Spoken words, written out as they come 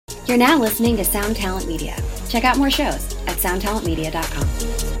You're now listening to Sound Talent Media. Check out more shows at soundtalentmedia.com.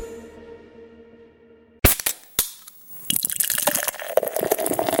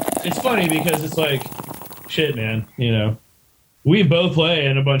 It's funny because it's like, shit, man, you know, we both play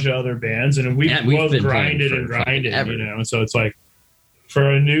in a bunch of other bands and we've both grinded, you know, so it's like, for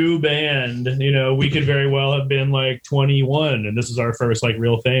a new band, you know, we could very well have been like 21 and this is our first like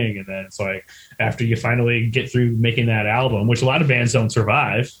real thing. And then it's like, after you finally get through making that album, which a lot of bands don't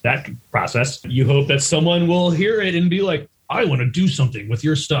survive that process, you hope that someone will hear it and be like, I want to do something with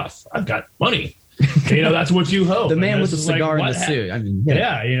your stuff. I've got money. You know, that's what you hope. The man with the cigar in the suit. I mean,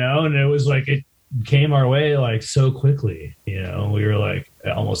 yeah, you know, and it was like, it came our way like so quickly, you know, we were like, it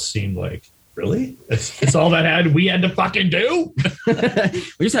almost seemed like, really? It's all we had to fucking do?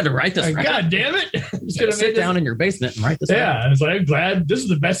 We just had to write this. Like, God damn it. Just gonna sit down in your basement and write this. Yeah. It's like, I'm glad this is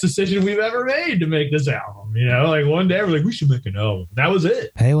the best decision we've ever made to make this album. You know, like one day we're like, we should make an album. That was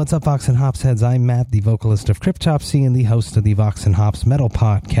it. Hey, what's up, Vox and Hops heads? I'm Matt, the vocalist of Cryptopsy and the host of the Vox and Hops Metal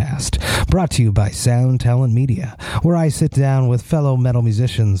Podcast, brought to you by Sound Talent Media, where I sit down with fellow metal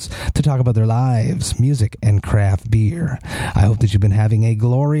musicians to talk about their lives, music, and craft beer. I hope that you've been having a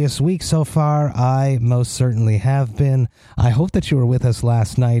glorious week so far. I most certainly have been. I hope that you were with us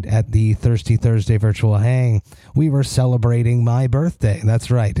last night at the Thirsty Thursday virtual hang. We were celebrating my birthday.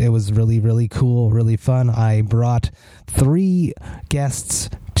 That's right. It was really, really cool, really fun. I brought 3 guests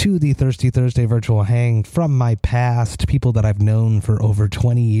to the Thirsty Thursday virtual hang from my past, people that I've known for over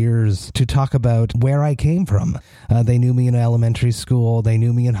 20 years, to talk about where I came from. They knew me in elementary school. They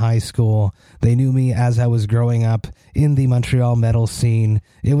knew me in high school. They knew me as I was growing up in the Montreal metal scene.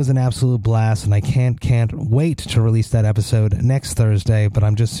 It was an absolute blast, and I can't wait to release that episode next Thursday, but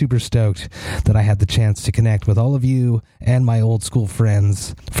I'm just super stoked that I had the chance to connect with all of you and my old school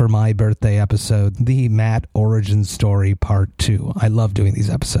friends for my birthday episode, the Matt Origin Story Part 2. I love doing these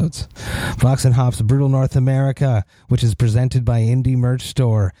episodes. Vox and Hops Brutal North America, which is presented by Indie Merch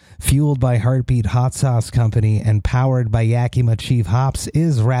Store, fueled by Heartbeat Hot Sauce Company, and powered by Yakima Chief Hops,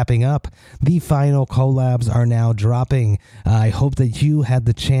 is wrapping up. The final collabs are now dropping. I hope that you had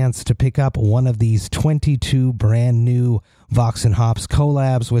the chance to pick up one of these 22 brand new Vox and Hops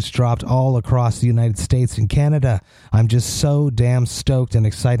collabs, which dropped all across the United States and Canada. I'm just so damn stoked and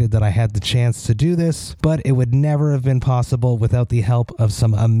excited that I had the chance to do this, but it would never have been possible without the help of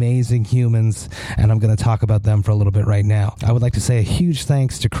some amazing humans, and I'm going to talk about them for a little bit right now. I would like to say a huge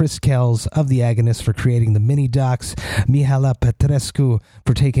thanks to Chris Kells of The Agonist for creating the mini docs, Mihala Petrescu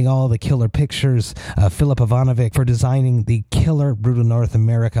for taking all the killer pictures, Philip Ivanovic for designing the killer Brutal North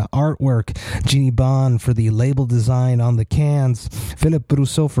America artwork, Jeannie Bond for the label design on the cans, Philip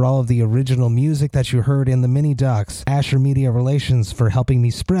Brousseau for all of the original music that you heard in the mini docs, Asher Media Relations for helping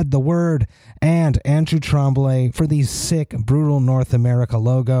me spread the word, and Andrew Tremblay for the sick Brutal North America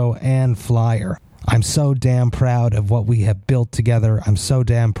logo and flyer. I'm so damn proud of what we have built together. I'm so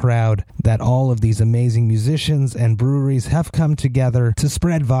damn proud that all of these amazing musicians and breweries have come together to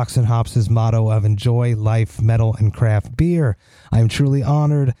spread Vox and Hops' motto of enjoy life, metal, and craft beer. I am truly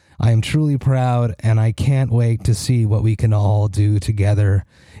honored, I am truly proud, and I can't wait to see what we can all do together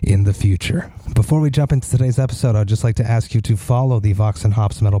in the future. Before we jump into today's episode, I'd just like to ask you to follow the Vox and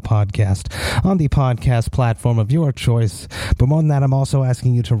Hops Metal Podcast on the podcast platform of your choice. But more than that, I'm also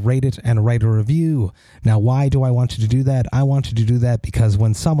asking you to rate it and write a review. Now, why do I want you to do that? I want you to do that because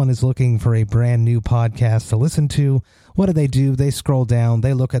when someone is looking for a brand new podcast to listen to, what do? They scroll down,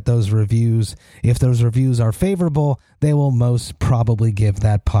 they look at those reviews. If those reviews are favorable, they will most probably give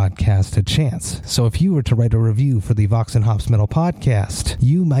that podcast a chance. So if you were to write a review for the Vox and Hops Metal Podcast,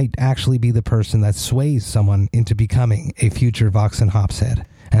 you might actually be the person that sways someone into becoming a future Vox and Hops head.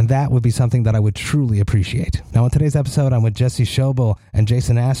 And that would be something that I would truly appreciate. Now, in today's episode, I'm with Jesse Schobel and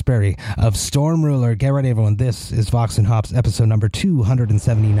Jason Asbury of Storm Ruler. Get ready, everyone. This is Vox and Hops episode number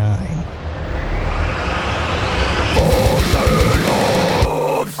 279.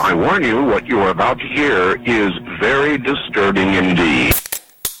 I warn you, what you are about to hear is very disturbing indeed.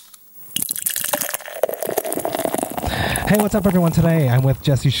 Hey, what's up, everyone? Today, I'm with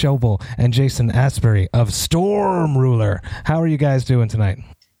Jesse Schobel and Jason Asbury of Storm Ruler. How are you guys doing tonight?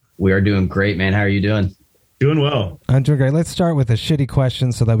 We are doing great, man. How are you doing? Doing well. I'm doing great. Let's start with a shitty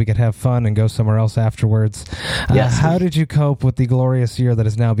question so that we can have fun and go somewhere else afterwards. Yes. How did you cope with the glorious year that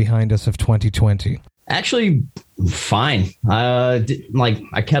is now behind us of 2020? Actually, fine. I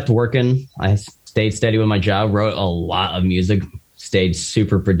kept working. I stayed steady with my job, wrote a lot of music, stayed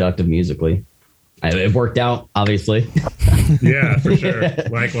super productive musically. It worked out, obviously. Yeah, for sure.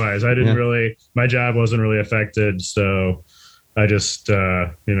 Likewise. I didn't really, my job wasn't really affected. So I just,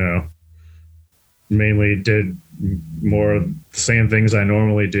 mainly did more of the same things I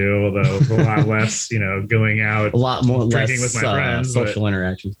normally do, although a lot less, going out, a lot more drinking less, with my friends, social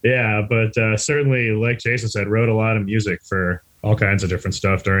interactions. Yeah, but certainly, like Jason said, wrote a lot of music for all kinds of different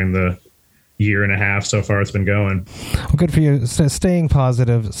stuff during the year and a half so far it's been going. Well, good for you. Staying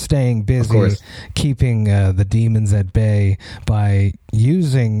positive, staying busy, keeping the demons at bay by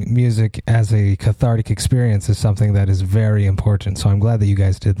using music as a cathartic experience is something that is very important. So I'm glad that you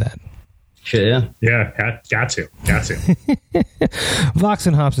guys did that. Sure, yeah, got to. Vox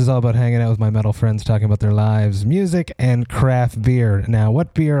and Hops is all about hanging out with my metal friends, talking about their lives, music, and craft beer. Now,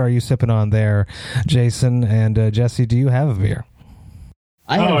 what beer are you sipping on there, Jason and Jesse? Do you have a beer?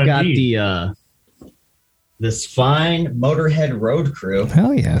 I have got this fine Motorhead Road Crew.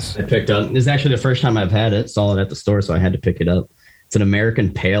 Hell yes. I picked up. This is actually the first time I've had it. Saw it at the store, so I had to pick it up. It's an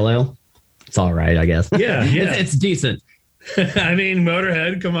American Pale Ale. It's all right, I guess. Yeah. It's decent. I mean,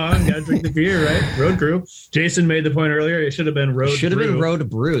 Motorhead, come on, gotta drink the beer, right? Road Crew. Jason made the point earlier. It should have been Road Brew. Should have been Road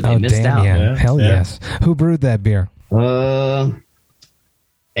Brew. They missed out. Yeah. Hell yes. Who brewed that beer? Ale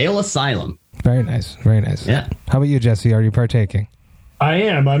Asylum. Very nice. Very nice. Yeah. How about you, Jesse? Are you partaking? I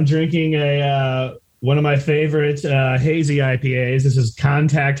am. I'm drinking one of my favorite hazy IPAs. This is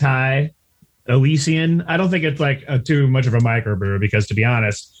Contact High Elysian. I don't think it's like too much of a microbrew because, to be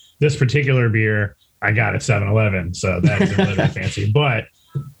honest, this particular beer I got at 7-Eleven, so that isn't really fancy. But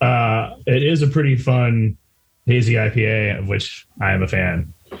it is a pretty fun hazy IPA, of which I am a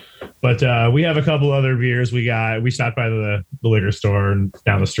fan. But we have a couple other beers. We stopped by the liquor store and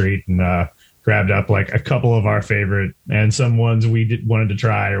down the street and grabbed up like a couple of our favorite and some ones we wanted to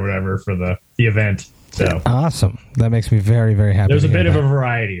try or whatever for the event. So awesome. That makes me very, very happy. There's a bit of a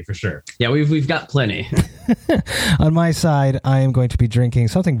variety for sure. Yeah, we've got plenty. On my side, I am going to be drinking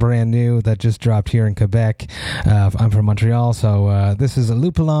something brand new that just dropped here in Quebec. I'm from Montreal, so this is a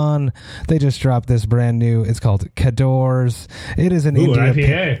Lupulon. They just dropped this brand new. It's called Cadors. It is an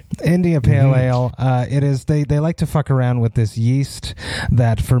India Pale Ale. It is. They like to fuck around with this yeast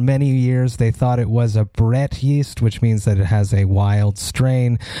that for many years they thought it was a Brett yeast, which means that it has a wild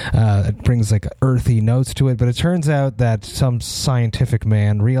strain. It brings like earthy notes to it, but it turns out that some scientific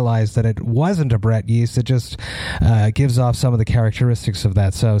man realized that it wasn't a Brett yeast. It just gives off some of the characteristics of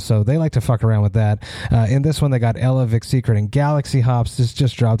that. So they like to fuck around with that. In this one, they got Ella, Vic Secret, and Galaxy hops. This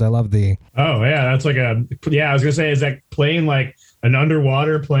just dropped. I love the. Oh yeah, that's like I was gonna say, is that plane like an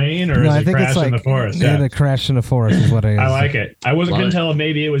underwater plane, or is it crashed in the forest? Yeah, it crashed in the forest is what it is. I like it. I couldn't tell if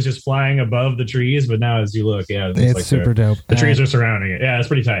maybe it was just flying above the trees, but now as you look, it's like super dope. The trees are surrounding it. Yeah, it's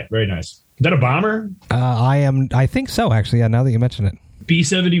pretty tight. Very nice. Is that a bomber? I think so, actually. Yeah, now that you mention it.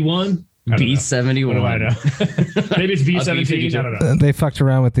 B-71? B-71. What do I know? Maybe it's B-17. I don't know. They fucked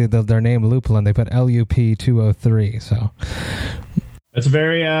around with their name Lupulin. They put LUP-203. So that's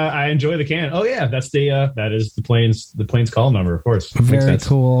very. I enjoy the can. Oh yeah, that's that is the plane's call number, of course. Very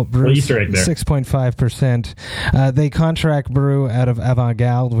cool. Brew, Easter egg there. 6.5%. They contract brew out of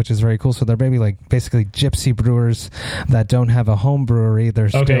Avant-Garde, which is very cool. So they're basically gypsy brewers that don't have a home brewery. They're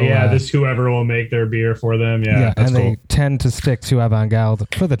this whoever will make their beer for them. Yeah, that's and cool. They tend to stick to Avant-Garde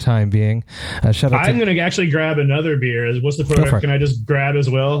for the time being. I'm going to actually grab another beer. What's the product? Can I just grab as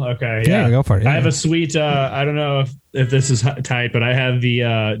well? Okay, yeah, go for it. I have a sweet. I don't know if this is tight, but I have the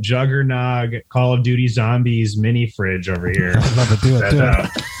Juggernog Call of Duty Zombies mini fridge over here. I'd love to do it. Yeah.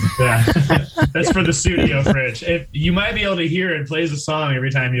 That's for the studio fridge. You might be able to hear it plays a song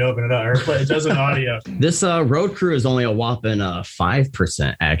every time you open it up, or it does an audio. This Road Crew is only a whopping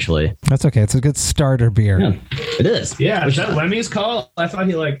 5%, actually. That's okay. It's a good starter beer. Yeah, it is. Yeah, is that Lemmy's call? I thought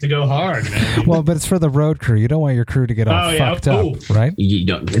he liked to go hard, man. Well, but it's for the road crew. You don't want your crew to get all fucked up, right? You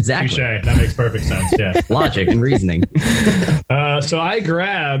don't. Exactly. Touché. That makes perfect sense. Yeah. Logic and reasoning. So I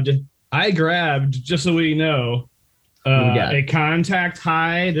grabbed, just so we know, a Contact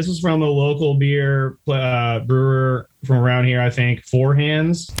High. This is from a local beer brewer from around here, I think, Four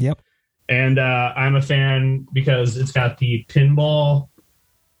Hands. Yep. And I'm a fan because it's got the pinball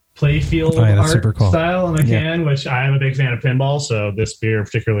playfield art style on the can, which I am a big fan of pinball. So this beer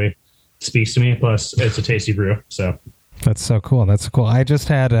particularly speaks to me. Plus, it's a tasty brew. So. That's so cool. That's cool. I just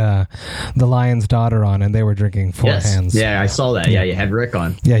had the Lion's Daughter on, and they were drinking Four Hands. Yeah, I saw that. Yeah, you had Rick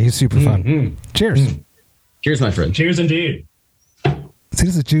on. Yeah, he's super fun. Mm-hmm. Cheers. Cheers, my friend. Cheers indeed. See,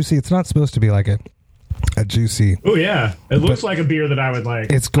 this is juicy. It's not supposed to be like a juicy. Oh, yeah. It looks like a beer that I would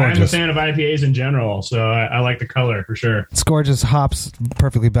like. It's gorgeous. I'm a fan of IPAs in general, so I like the color for sure. It's gorgeous. Hops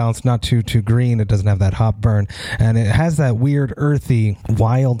perfectly balanced, not too green. It doesn't have that hop burn. And it has that weird, earthy,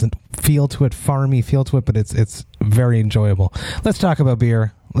 wild feel to it, farmy feel to it, but it's very enjoyable. Let's talk about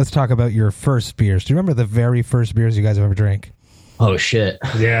beer. Let's talk about your first beers. Do you remember the very first beers you guys have ever drank? Oh, shit.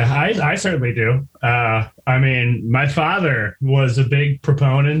 Yeah, I certainly do. I mean, my father was a big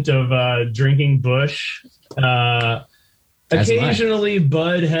proponent of drinking Busch. Occasionally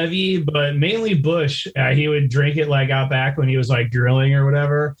Bud Heavy, but mainly Busch. He would drink it like out back when he was like grilling or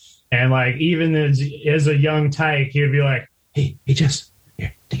whatever. And like even as a young tyke, he would be like, hey, Jess,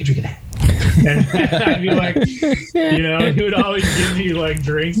 here, take a drink of that. And I'd be like, he would always give me like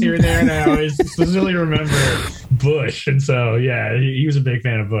drinks here and there, and I always specifically remember Busch. And so, yeah, he was a big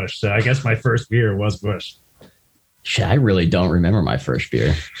fan of Busch. So I guess my first beer was Busch. Shit, I really don't remember my first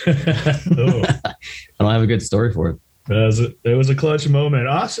beer. I don't have a good story for it. It was a clutch moment.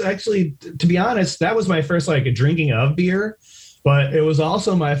 Also, actually, to be honest, that was my first like drinking of beer. But it was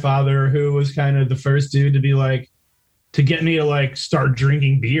also my father who was kind of the first dude to be like, to get me to like start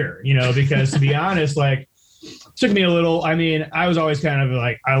drinking beer, because to be honest, like it took me a little, I mean, I was always kind of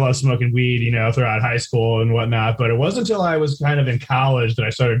like, I love smoking weed, throughout high school and whatnot. But it wasn't until I was kind of in college that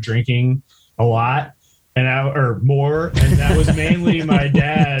I started drinking a lot or more. And that was mainly my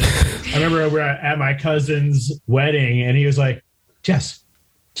dad. I remember we were at my cousin's wedding and he was like, Jess,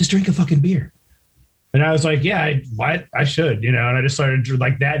 just drink a fucking beer. And I was like, yeah, I should, and I just started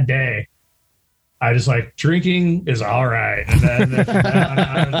like that day. I just like drinking is all right. And then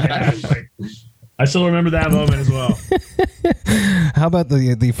I still remember that moment as well. How about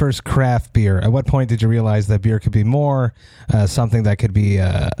the first craft beer? At what point did you realize that beer could be more something that could be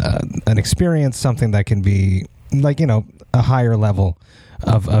an experience, something that can be like, a higher level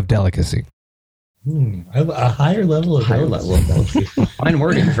of delicacy? A higher level of delicacy. Fine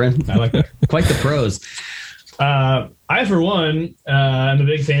wording, friend. I like that. Quite the prose. I, for one, I'm a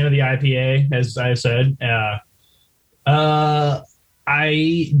big fan of the IPA, as I said.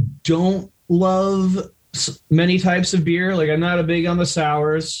 I don't love many types of beer. Like, I'm not a big on the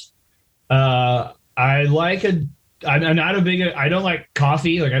sours. I'm not a big. I don't like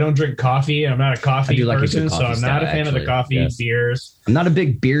coffee. Like, I don't drink coffee. I'm not a coffee person, so I'm not a fan of the coffee beers. I'm not a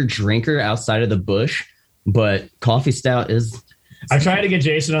big beer drinker outside of the Busch, but coffee stout is. I tried to get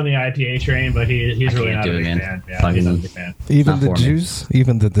Jason on the IPA train, but he's really not a big fan. Yeah, he's not a big fan. Even the juice,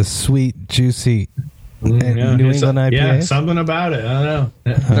 even the sweet, juiy New England IPA? Yeah, something about it. I don't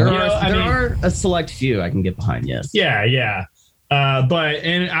know. There are a select few I can get behind, yes. Yeah. But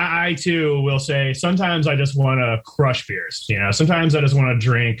I too will say sometimes I just want to crush beers. Sometimes I just want to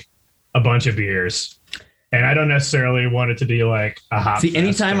drink a bunch of beers. And I don't necessarily want it to be like a hop. See,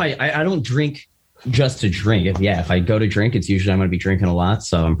 anytime I don't drink just to drink. If I go to drink, it's usually I'm going to be drinking a lot,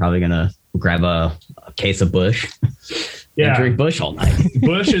 so I'm probably going to grab a case of Busch and drink Busch all night.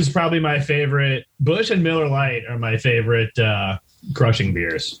 Busch is probably my favorite. Busch and Miller Lite are my favorite crushing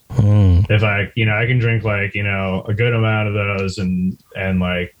beers. If I can drink like a good amount of those and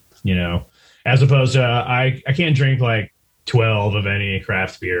like as opposed to I can't drink like 12 of any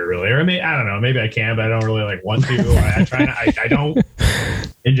craft beer really, or maybe I don't know, maybe I can, but I don't really like want to. I try not. I don't.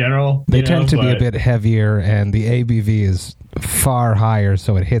 In general, they tend to be a bit heavier, and the ABV is far higher,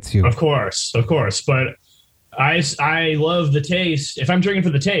 so it hits you. Of course. But I love the taste. If I'm drinking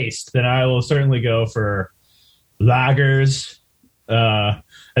for the taste, then I will certainly go for lagers, an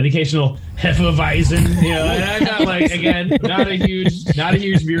occasional Hefeweizen. And I'm not like, again, not a huge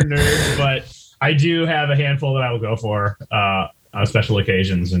beer nerd, but I do have a handful that I will go for on special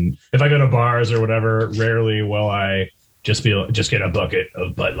occasions. And if I go to bars or whatever, rarely will I just get a bucket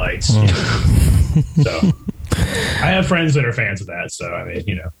of Bud Lights. So I have friends that are fans of that. So I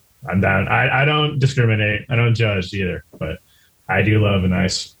mean, I'm down. I don't discriminate. I don't judge either. But I do love a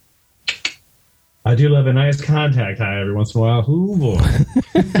nice contact high every once in a while. Ooh, boy.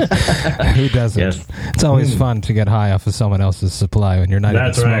 Who doesn't? Yes. It's always fun to get high off of someone else's supply when you're not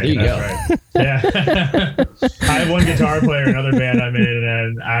even smoking. That's right. Yeah. I have one guitar player in another band I'm in,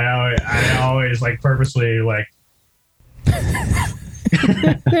 and I always like purposely like.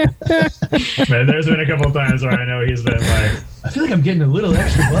 Man, there's been a couple of times where I know he's been like, I feel like I'm getting a little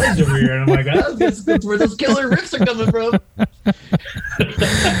extra buzzed over here, and I'm like, that's where those killer riffs are coming from.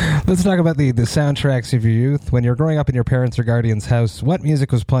 Let's talk about the soundtracks of your youth. When you're growing up in your parents' or guardians' house, what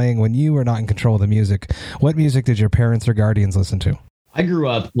music was playing when you were not in control of the music? What music did your parents or guardians listen to? I grew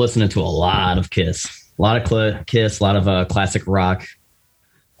up listening to a lot of Kiss, a lot of classic rock.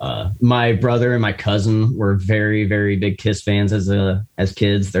 My brother and my cousin were very, very big Kiss fans as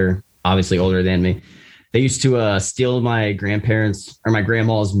kids. They're obviously older than me. They used to steal my grandparents or my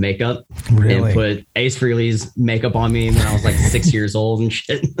grandma's makeup and put Ace Frehley's makeup on me when I was like 6 years old and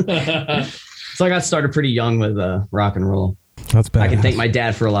shit. So I got started pretty young with rock and roll. That's bad. I can thank my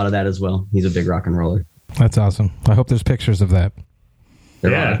dad for a lot of that as well. He's a big rock and roller. That's awesome. I hope there's pictures of that.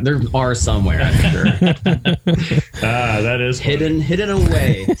 There are somewhere, I'm sure. That is hidden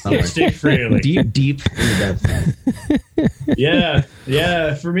away somewhere. Stick freely. Deep in the depths.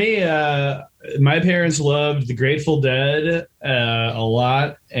 Yeah. For me, my parents loved the Grateful Dead a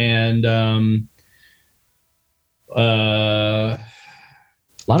lot, and a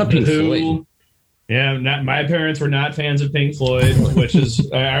lot of Pink Floyd. Yeah, my parents were not fans of Pink Floyd, which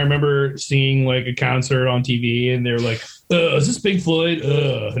is I remember seeing like a concert on TV, and they were like, "Is this Pink Floyd?"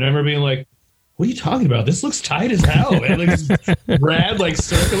 And I remember being like, "What are you talking about? This looks tight as hell." And like this rad, like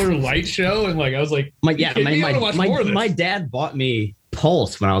circular light show, and like I was like, my dad bought me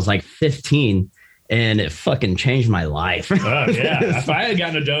Pulse when I was like 15. And it fucking changed my life. Oh, yeah. If I had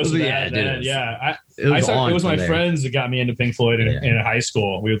gotten a dose of that, it was my friends that got me into Pink Floyd in high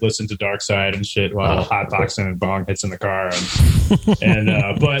school. We would listen to Dark Side and shit while hotboxing and bong hits in the car.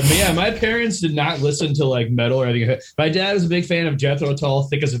 But yeah, my parents did not listen to like metal or anything. My dad was a big fan of Jethro Tull,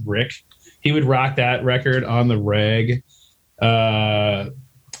 Thick as a Brick. He would rock that record on the reg.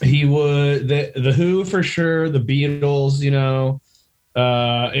 He would, the Who for sure, the Beatles, you know.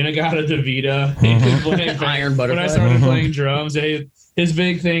 Inagata Davida, Iron Butterfly. When I started playing drums, his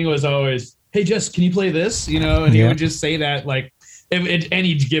big thing was always, "Hey, Jess, can you play this?" You know, and he would just say that like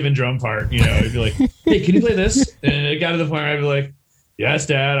any given drum part. You know, he'd be like, "Hey, can you play this?" And it got to the point where I'd be like, "Yes,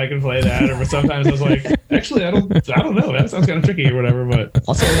 Dad, I can play that." Or sometimes I was like, "Actually, I don't know. That sounds kind of tricky or whatever." But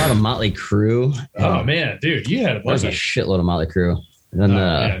also a lot of Motley Crue. Oh man, dude, you had a shitload of Motley Crue. And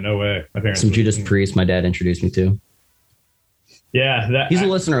then no way. My parents some Judas Priest. My dad introduced me to. Yeah, he's a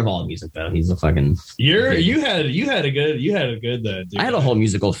listener of all music though. He's a fucking. You had a good. Dude. I had a whole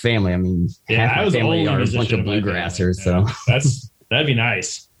musical family. I mean, half my family are a bunch of bluegrassers. So that'd be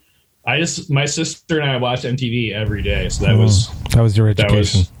nice. My sister and I watched MTV every day, so that was your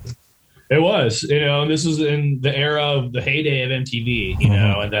education. It was, you know, and this was in the era of the heyday of MTV, you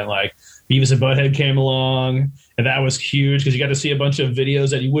know, and then like Beavis and Butthead came along, and that was huge because you got to see a bunch of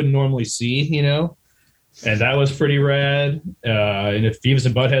videos that you wouldn't normally see, you know. And that was pretty rad. And if Beavis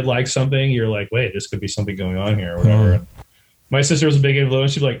and Butthead like something, you're like, wait, this could be something going on here or whatever. My sister was a big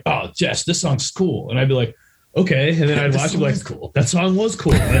influence. She'd be like, "Oh, Jess, this song's cool." And I'd be like, "Okay." And then I'd watch it like, "Cool. That song was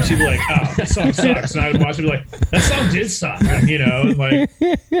cool." And then she'd be like, "Oh, that song sucks." And I would watch it like, "That song did suck." You know, and like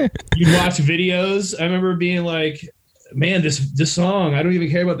you'd watch videos. I remember being like, "Man, this song, I don't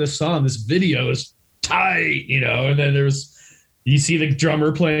even care about this song. This video is tight," you know. And then you see the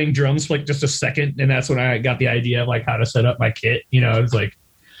drummer playing drums for like just a second, and that's when I got the idea of like how to set up my kit. You know, it's like,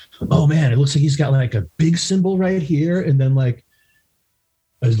 oh man, it looks like he's got like a big cymbal right here, and then like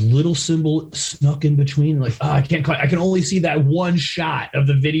a little cymbal snuck in between. Like, I can only see that one shot of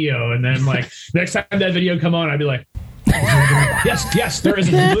the video, and then like next time that video come on, I'd be like, yes, there is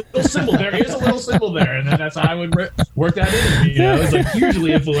a little cymbal. There is a little cymbal there, and then that's how I would work that in. You know, it's like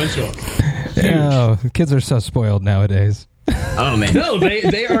hugely influential. Oh, kids are so spoiled nowadays. Oh man, no,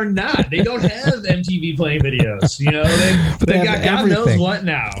 they are not. They don't have MTV playing videos. You know, they got God knows what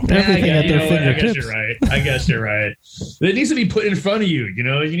now. I guess you're right. It needs to be put in front of you. You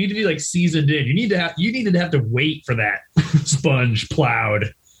know, you need to be like seasoned in. You need to have to wait for that Sponge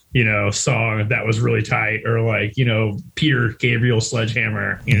Plowed, you know, song that was really tight, or like, you know, Peter Gabriel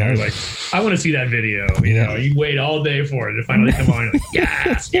Sledgehammer. You know, like I want to see that video. You know, you wait all day for it to finally come on. Like,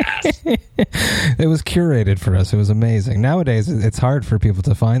 yes. It was curated for us. It was amazing. Nowadays, it's hard for people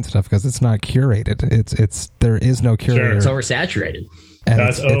to find stuff because it's not curated. There is no curator. It's oversaturated. And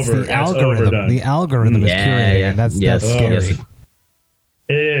that's over. The algorithm. The algorithm is curated. And that's scary.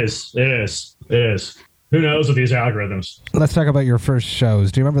 It is. Who knows with these algorithms? Let's talk about your first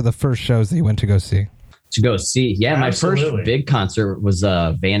shows. Do you remember the first shows that you went to go see? Yeah, my first big concert was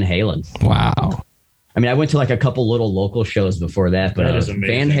Van Halen. Wow. I mean, I went to like a couple little local shows before that, but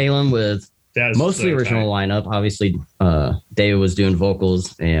Van Halen with mostly so original lineup. Obviously, David was doing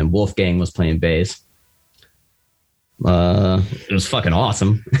vocals and Wolfgang was playing bass. It was fucking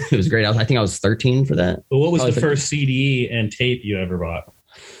awesome. It was great. I think I was 13 for that. But what was the first CD and tape you ever bought?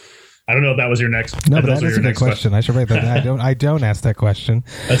 I don't know if that was your next. No, but that is a good question. I should write that. I don't ask that question.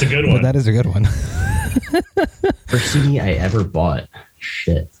 That's a good one. But that is a good one. First CD I ever bought.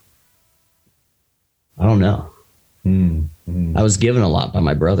 Shit. I don't know. I was given a lot by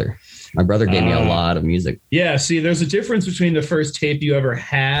my brother. My brother gave me a lot of music. Yeah, see, there's a difference between the first tape you ever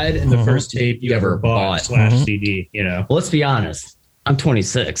had and the first tape you ever bought / CD, you know. Well, let's be honest. I'm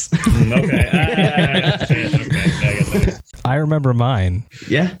 26. Okay. I remember mine.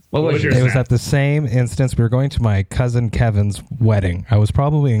 Yeah? What was yours? It was at the same instance. We were going to my cousin Kevin's wedding. I was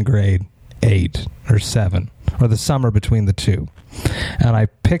probably in grade 8 or 7, or the summer between the two. and I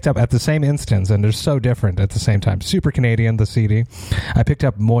picked up at the same instance, and they're so different at the same time. Super Canadian, the CD. I picked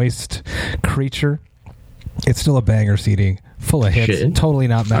up Moist Creature. It's still a banger CD, full of hits. Shit. Totally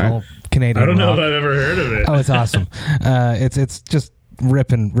not metal. Right. Canadian. I don't know rock. if I've ever heard of it. Oh, it's awesome. It's just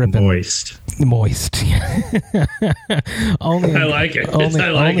ripping. Moist. Only, I like it.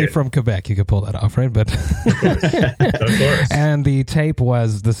 Only from Quebec you could pull that off, right? But of course. And the tape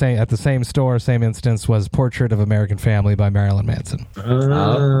was the same at the same store, same instance, was Portrait of American Family by Marilyn Manson.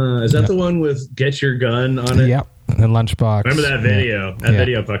 Is that the one with Get Your Gun on it? Yep. And Lunchbox. Remember that video? That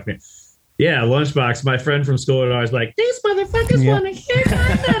video fucked me. Yeah, Lunchbox. My friend from school was always like, "These motherfuckers want to hear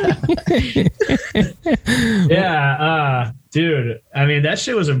my metal." Yeah, dude. I mean, that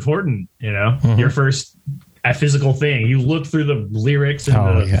shit was important. You know, your first physical thing. You looked through the lyrics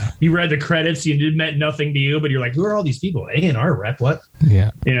and you read the credits. It meant nothing to you, but you're like, "Who are all these people?" A&R rep, what? Yeah,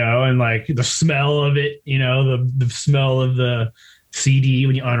 you know, and like the smell of it. You know, the smell of the CD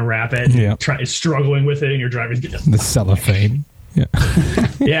when you unwrap it. And struggling with it, and you're driving the cellophane. Yeah.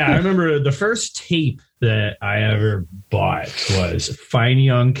 Yeah, I remember the first tape that I ever bought was Fine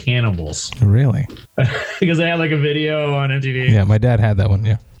Young Cannibals. Really? Because I had like a video on MTV. Yeah, my dad had that one,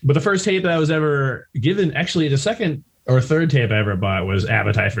 yeah. But the first tape that I was ever given, actually the second or third tape I ever bought was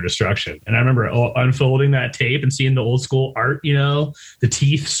Appetite for Destruction. And I remember unfolding that tape and seeing the old school art, you know, the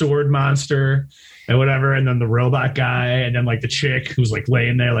teeth sword monster and whatever, and then the robot guy, and then like the chick who's like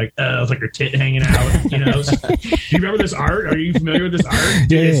laying there like with like her tit hanging out, you know. Do you remember this art? Are you familiar with this art?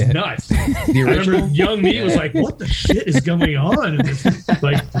 Dude, it's nuts. I remember young me was like, what the shit is going on? And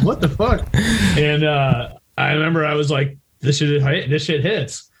like, what the fuck? And I remember I was like, this shit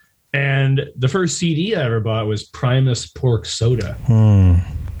hits. And the first CD I ever bought was Primus Pork Soda.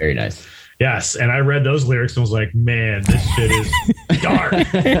 Very nice. Yes, and I read those lyrics and was like, man, this shit is dark.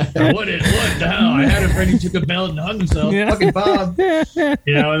 What the hell? I had a friend who took a belt and hung himself. Yeah. Fucking Bob.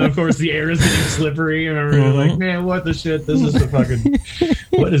 You know, and of course the air is getting slippery. I remember like, man, what the shit? This is the fucking,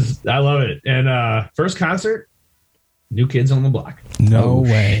 I love it. And first concert, New Kids on the Block. No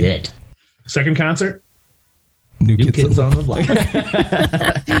way. Shit. Second concert, New Kids on the Block.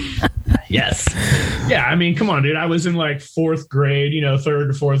 Yes. Yeah, I mean, come on, dude. I was in like fourth grade, you know, third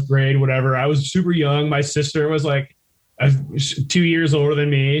to fourth grade, whatever. I was super young. My sister was like 2 years older than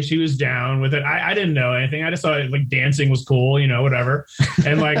me. She was down with it. I didn't know anything. I just thought like dancing was cool, you know, whatever.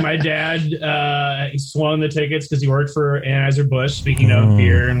 And like my dad he swung the tickets because he worked for Anheuser-Busch, speaking of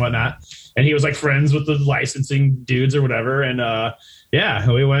beer and whatnot. And he was like friends with the licensing dudes or whatever. And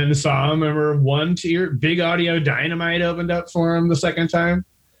yeah, we went and saw him. I remember one tier, Big Audio Dynamite opened up for him the second time.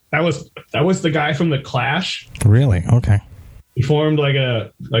 That was the guy from the Clash. Really? Okay. He formed like I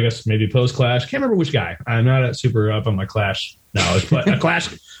guess maybe post Clash. Can't remember which guy. I'm not super up on my Clash knowledge, but a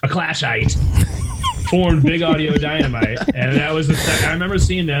Clashite formed Big Audio Dynamite, and that was I remember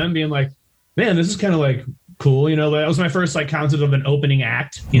seeing them being like, man, this is kind of like cool, you know. That was my first like concept of an opening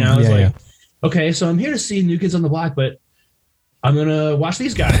act, you know. I was okay, so I'm here to see New Kids on the Block, but I'm gonna watch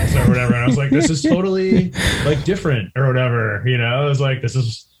these guys or whatever. And I was like, this is totally like different or whatever, you know. I was like, this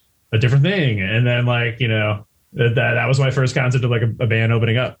is a different thing. And then like, you know, that was my first concept of like a band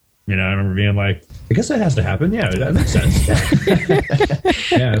opening up. You know, I remember being like, I guess that has to happen. Yeah, that makes sense.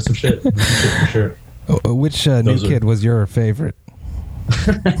 Yeah, some shit for sure. Which new kid was your favorite?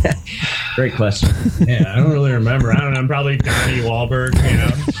 Great question. Yeah, I don't really remember. I don't know. I'm probably Donnie Wahlberg, you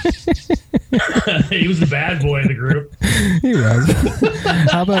know. He was the bad boy of the group. He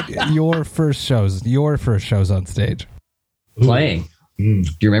was. How about your first shows on stage? Playing. Do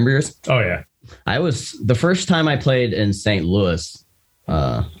you remember yours? Oh, yeah. I was the first time I played in St. Louis,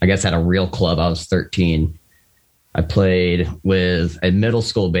 I guess at a real club. I was 13. I played with a middle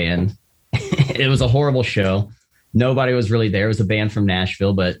school band. It was a horrible show. Nobody was really there. It was a band from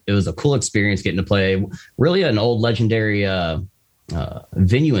Nashville, but it was a cool experience getting to play really an old legendary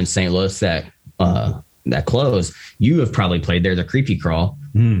venue in St. Louis that closed. You have probably played there, the Creepy Crawl.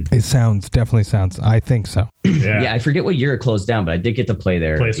 It definitely sounds. I think so. Yeah, I forget what year it closed down, but I did get to play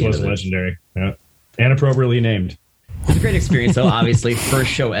there. The place was legendary. Yeah. And appropriately named. It was a great experience, though. Obviously, first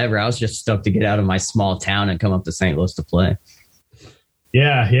show ever. I was just stoked to get out of my small town and come up to St. Louis to play.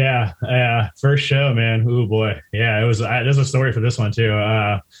 Yeah. First show, man. Oh boy. Yeah, it was. There's a story for this one too.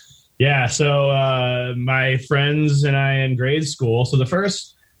 So my friends and I in grade school. So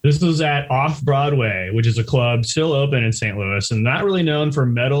this was at Off Broadway, which is a club still open in St. Louis and not really known for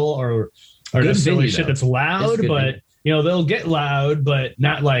metal or necessarily shit that's loud, but you know, they'll get loud, but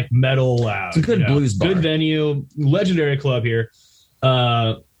not like metal loud. It's a good blues bar. Good venue, legendary club here.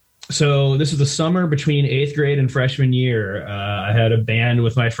 So this is the summer between 8th grade and freshman year. I had a band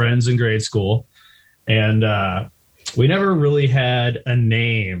with my friends in grade school, and we never really had a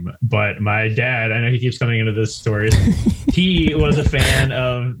name, but my dad, I know he keeps coming into this story. He was a fan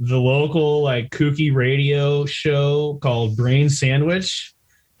of the local like kooky radio show called Brain Sandwich.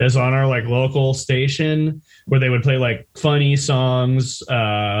 That's on our like local station where they would play like funny songs.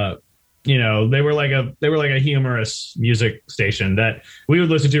 You know, they were like a humorous music station that we would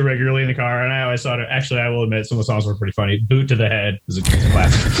listen to regularly in the car. And I always thought, actually, I will admit some of the songs were pretty funny. Boot to the Head is a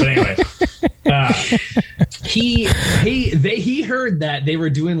classic. But anyway, he heard that they were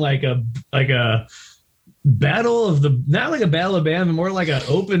doing like a battle of the, not like a battle of band, but more like an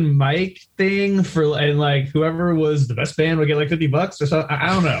open mic thing for, and like whoever was the best band would get like $50 or something. I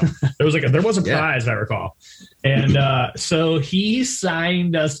don't know. There was a prize, I recall. And so he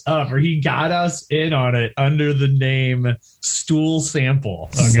signed us up, or he got us in on it under the name Stool Sample.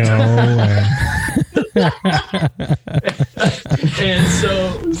 Okay. No way. And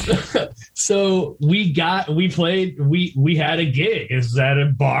so we had a gig. It's at a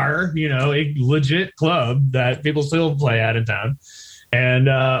bar, you know, a legit club that people still play at in town, and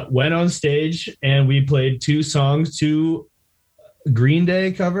went on stage and we played 2 songs, 2 Green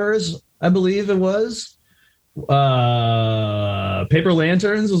Day covers, I believe it was. Paper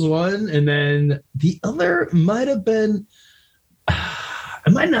Lanterns was one, and then the other might have been,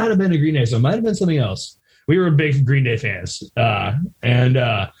 it might not have been a Green Day song, it might have been something else. We were big Green Day fans, and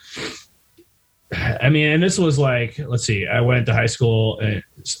I mean, and this was like, let's see, I went to high school, and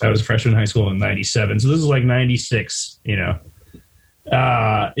I was a freshman in high school in '97, so this is like '96, you know.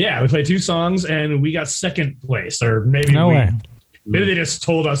 Yeah, we played 2 songs and we got second place, or maybe maybe they just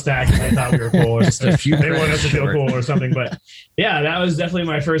told us that because they thought we were cool, or just they wanted us to feel cool or something. But yeah, that was definitely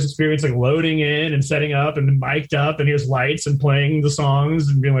my first experience, like loading in and setting up and mic'd up, and here's lights and playing the songs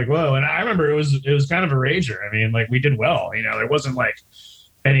and being like, whoa. And I remember it was kind of a rager. I mean, like we did well, you know, there wasn't like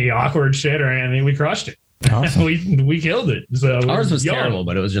any awkward shit or anything. We crushed it. Awesome. we killed it. So ours was terrible,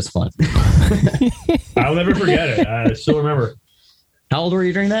 but it was just fun. I'll never forget it. I still remember. How old were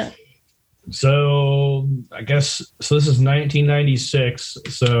you during that? So I guess, so this is 1996.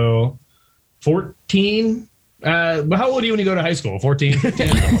 So 14. How old are you when you go to high school? 14? 15?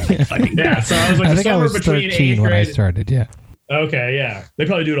 Yeah. So I was like, I think I was 13 when I started. Yeah. Okay. Yeah. They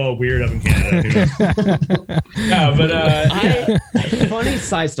probably do it all weird up in Canada. No, but funny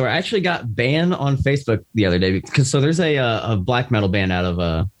side story. I actually got banned on Facebook the other day because there's a black metal band out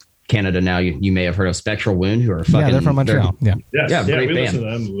of Canada now. You may have heard of Spectral Wound, who are fucking. Yeah, they're from Montreal. Great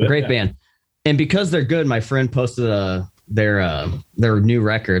band. Great band. And because they're good, my friend posted their new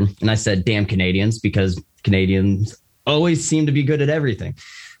record, and I said, "Damn Canadians," because Canadians always seem to be good at everything,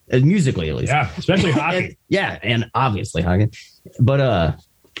 musically at least. Yeah, especially hockey. And obviously hockey. But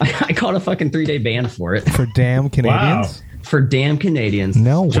I caught a fucking 3-day ban for it. For damn Canadians. Wow. For damn Canadians.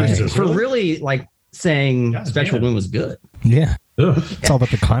 No way. Jesus, for really like saying Spectral Wound was good. Yeah. Ugh. It's all about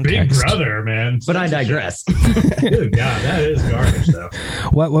the context. Big brother, man. But I digress. Good God, that is garbage, though.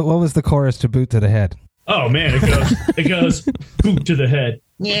 What was the chorus to Boot to the Head? Oh man, it goes boot to the head.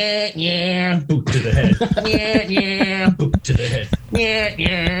 Yeah, boot to the head. Yeah, boot to the head.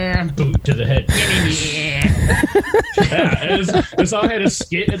 Yeah, boot to the head. Yeah, the song had a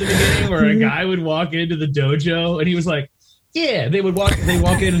skit at the beginning where a guy would walk into the dojo and he was like, yeah, they walk in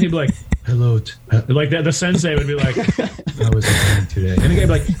and he'd be like, hello, like that. The sensei would be like, how was it going today? And the guy'd be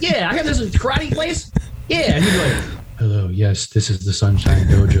like, yeah, I got this karate place. Yeah, and he'd be like, hello, yes, this is the Sunshine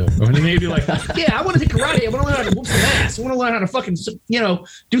Dojo. And then he'd be like, yeah, I want to take karate. I want to learn how to whoop some ass. I want to learn how to fucking,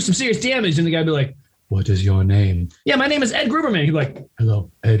 do some serious damage. And the guy'd be like, what is your name? Yeah, my name is Ed Gruberman. He'd be like, hello,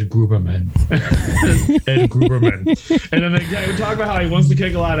 Ed Gruberman. Ed Gruberman. And then the guy would talk about how he wants to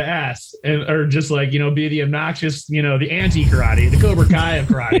kick a lot of ass, or just like, be the obnoxious, the anti-karate, the Cobra Kai of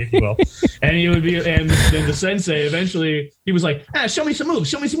karate, if you will. And he would be, and then the sensei eventually, he was like, show me some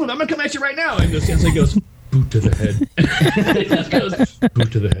moves. I'm going to come at you right now. And the sensei goes, boot to the head. It goes, boot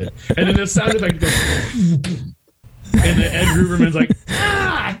to the head. And then the sound effect goes, and then Ed Gruberman's like,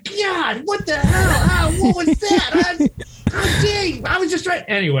 God, what the hell? What was that? How dare you? I was just trying.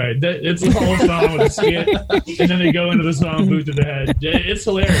 Anyway, it's the whole song with a skit. And then they go into the song, boot to the head. It's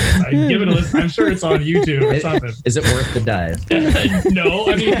hilarious. I give it a listen. I'm sure it's on YouTube or something. Is it worth the dive? No,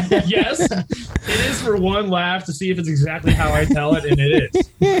 I mean, yes. It is for one laugh to see if it's exactly how I tell it, and it is.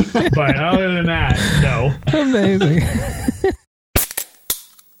 But other than that, no. Amazing.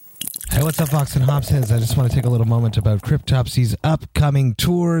 Hey, what's up, Vox and Hops heads? I just want to take a little moment about Cryptopsy's upcoming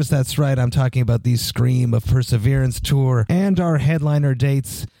tours. That's right, I'm talking about the Scream of Perseverance tour and our headliner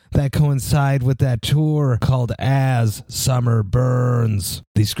dates. that coincide with that tour called As Summer Burns.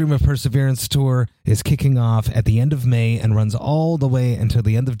 The Scream of Perseverance tour is kicking off at the end of May and runs all the way until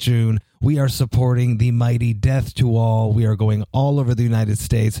the end of June. We are supporting the mighty Death to All. We are going all over the United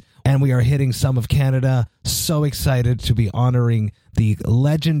States, and we are hitting some of Canada. So excited to be honoring the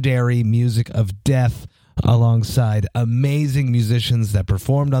legendary music of Death alongside amazing musicians that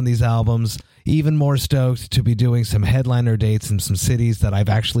performed on these albums. Even more stoked to be doing some headliner dates in some cities that I've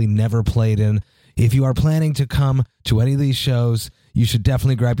actually never played in. If you are planning to come to any of these shows, you should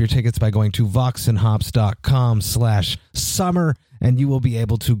definitely grab your tickets by going to voxandhops.com/summer, and you will be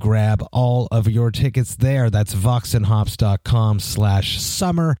able to grab all of your tickets there. That's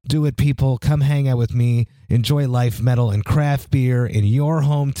voxandhops.com/summer. Do it, people. Come hang out with me. Enjoy life, metal, and craft beer in your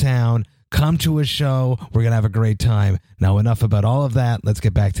hometown. Come to a show. We're going to have a great time. Now, enough about all of that. Let's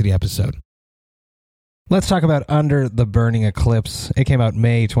get back to the episode. Let's talk about Under the Burning Eclipse. It came out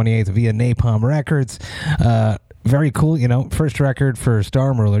May 28th via Napalm Records. Very cool, first record for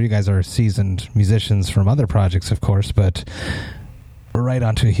Stormruler. You guys are seasoned musicians from other projects, of course, but right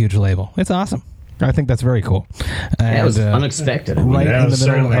onto a huge label. It's awesome. I think that's very cool. And, it was unexpected. Right in the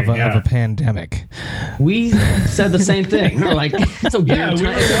middle of a pandemic. We said the same thing. We're like, it's a weird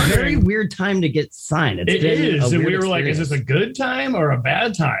time. It's a very weird time to get signed. It is. And we were like, is this a good time or a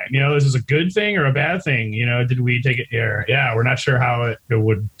bad time? Is this a good thing or a bad thing? Did we take it here? Yeah, we're not sure how it's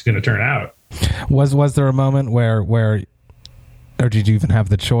going to turn out. Was there a moment where or did you even have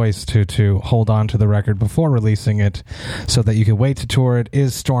the choice to hold on to the record before releasing it so that you could wait to tour it?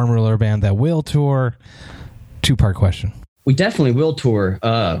 Is Stormruler a band that will tour? Two-part question. We definitely will tour.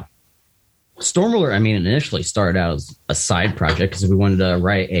 Stormruler, initially started out as a side project because we wanted to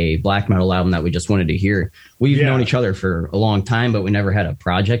write a black metal album that we just wanted to hear. We've known each other for a long time, but we never had a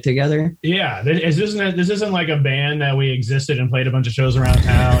project together. Yeah, this isn't like a band that we existed and played a bunch of shows around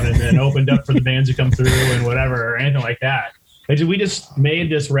town and then opened up for the bands who come through and whatever or anything like that. We just made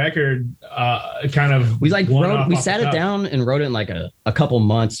this record kind of... We sat it down and wrote it in like a couple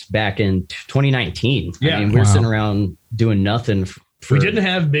months back in 2019. Yeah. We were sitting around doing nothing. We didn't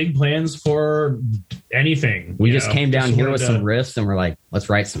have big plans for anything. We just came down here with some riffs and we're like, let's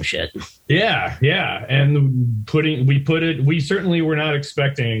write some shit. Yeah. And we certainly were not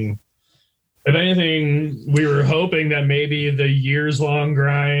expecting... If anything, we were hoping that maybe the years-long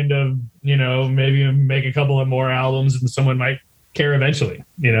grind of, maybe make a couple of more albums and someone might care eventually.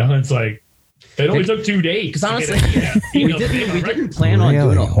 It's like, it only took 2 days. Because honestly, we didn't plan on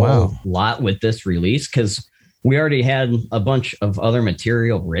doing a whole lot with this release because we already had a bunch of other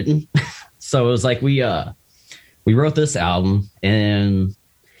material written. So it was like we wrote this album, and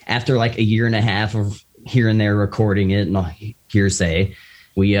after like a year and a half of here and there recording it and hearsay,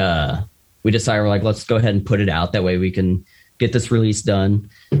 we decided we're like, let's go ahead and put it out. That way we can get this release done,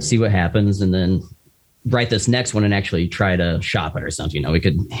 see what happens, and then write this next one and actually try to shop it or something. We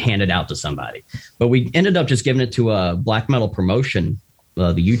could hand it out to somebody. But we ended up just giving it to a Black Metal Promotion,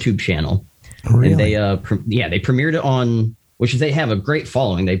 the YouTube channel. Really? And they premiered it on, which is they have a great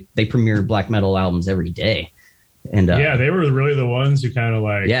following. They premiere black metal albums every day. And they were really the ones who kind of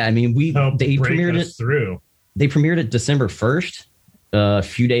like they premiered it through. They premiered it December 1st. A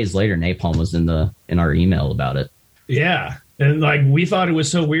few days later, Napalm was in our email about it. Yeah. And like we thought it was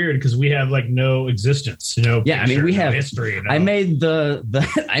so weird because we have like no existence, we have history. I made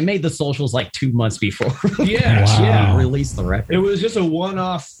the socials like 2 months before. Yeah, released the record. It was just a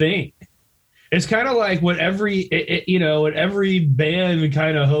one-off thing. It's kind of like what every band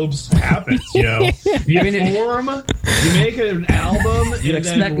kind of hopes happens. You form, you make an album, and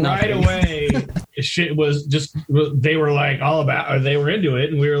then right away, shit was just they were like all about, or they were into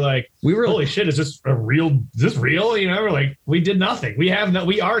it, and we were holy shit, is this real? We're like, we did nothing. We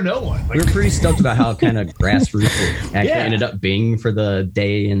are no one. We were pretty stoked about how kind of grassroots it actually ended up being for the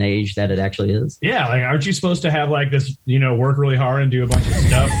day and age that it actually is. Yeah, like aren't you supposed to have like this? Work really hard and do a bunch of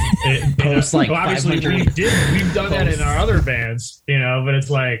stuff. Obviously, we've done that in our other bands, but it's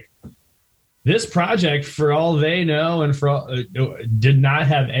like this project, for all they know, and did not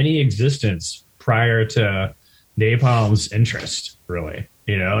have any existence prior to Napalm's interest, really.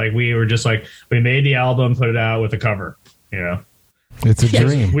 We were just like, we made the album, put it out with a cover, It's a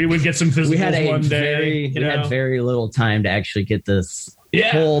dream. We would get some physicals one day. We had very little time to actually get this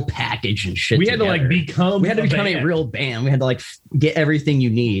whole package and shit. We had together. to become a real band. We had to get everything you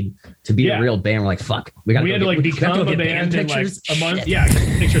need to be a real band. We're like, fuck. We had to become a band in like a month. Yeah,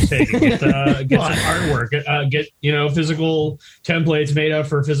 get pictures taken, get some artwork, get physical templates made up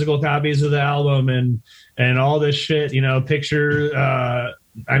for physical copies of the album and all this shit. Picture.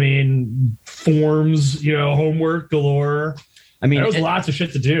 Forms. Homework galore. I mean, there was lots of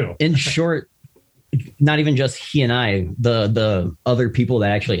shit to do. In short, not even just he and I, the other people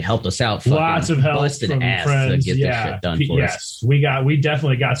that actually helped us out. Lots of help busted from ass friends. to get this shit done for us. Yes, we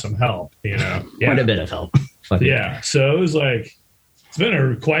definitely got some help. Quite a bit of help. So it was like it's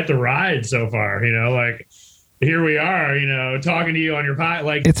been quite the ride so far. Like here we are. Talking to you on your pod.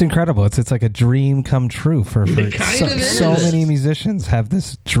 Like it's incredible. It's like a dream come true for so many musicians have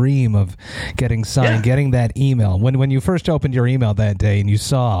this dream of getting signed, getting that email. When you first opened your email that day and you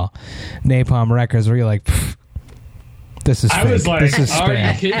saw Napalm Records, were you like, this is fake. I was like, this is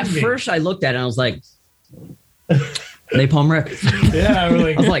spam. At first I looked at it and I was like, Napalm Records. Yeah, I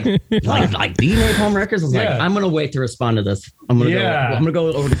was like the Napalm Records. I was like, I'm gonna wait to respond to this. I'm gonna go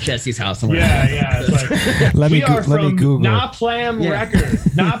over to Chelsea's house. It's like let me Google. Napalm Records.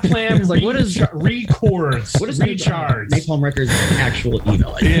 Napalm. Like, what is records? What is recharge? Napalm Records actual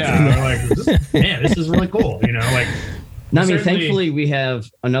email. This is really cool. Now, I mean, thankfully, we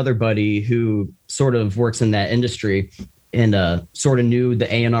have another buddy who sort of works in that industry and sort of knew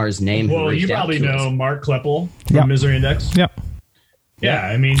the A&R's name. Well, you probably know Mark Kleppel from Misery Index. Yep. Yeah,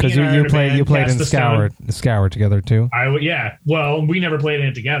 I mean, because you played in Scour together too. Well, we never played in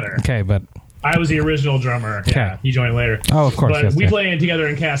it together. Okay, but I was the original drummer. Okay. Yeah, he joined later. Oh, of course. But we played together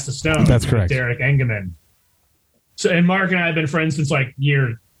in Cast the Stone. That's correct. Derek Engemann. So, and Mark and I have been friends since like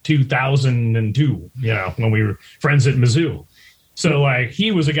year 2002. When we were friends at Mizzou. So like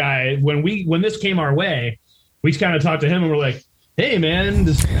he was a guy when this came our way. We kind of talked to him and we're like, hey, man,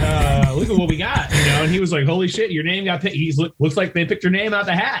 look at what we got, and he was like, holy shit, your name got picked. Looks like they picked your name out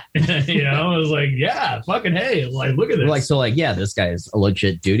the hat. I was like, yeah, fucking hey, like, look at this. This guy's a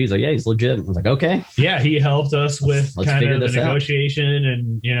legit dude. He's like, yeah, he's legit. I was like, okay. Yeah, he helped us with kind of the negotiation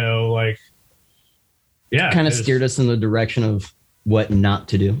and, kind of steered us in the direction of what not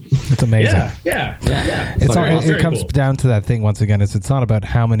to do. It's amazing. Yeah. It comes down to that thing once again. It's not about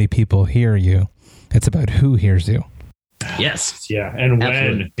how many people hear you. It's about who hears you. Yes. Yeah. And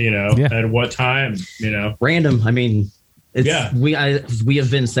absolutely. When, at what time, Random. I mean, we have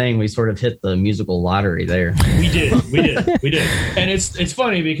been saying we sort of hit the musical lottery there. We did. And it's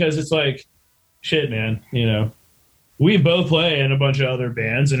funny because it's like, shit, man, we both play in a bunch of other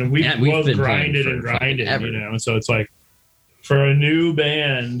bands and we've both grinded, and so it's like, for a new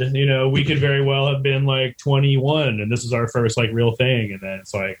band, we could very well have been like 21 and this is our first like real thing. And then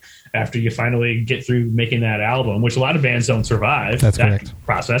it's like, after you finally get through making that album, which a lot of bands don't survive that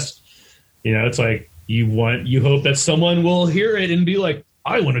process, it's like you hope that someone will hear it and be like,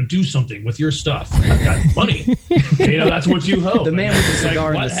 I want to do something with your stuff. I've got money. That's what you hope. The man with the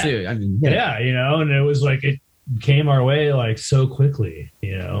cigar in the suit. I mean, and it was like, it came our way like so quickly,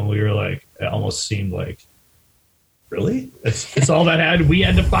 we were like, it almost seemed like, really? It's all that we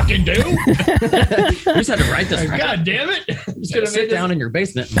had to fucking do? We just had to write this. God damn it. Just gonna sit down in your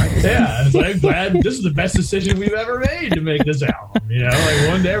basement. Yeah. I'm glad this is the best decision we've ever made to make this album. Like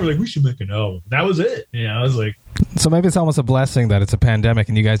one day we're like, we should make an album. That was it. I was like, so maybe it's almost a blessing that it's a pandemic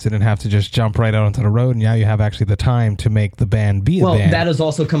and you guys didn't have to just jump right out onto the road, and now you have actually the time to make the band be a band. Well, that has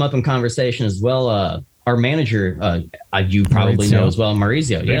also come up in conversation as well. Our manager, you probably know as well,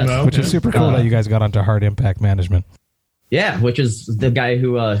 Maurizio. Yes. Which is super cool that you guys got onto Hard Impact Management. Yeah, which is the guy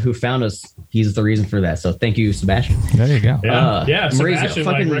who found us. He's the reason for that. So thank you, Sebastian. There you go. Yeah,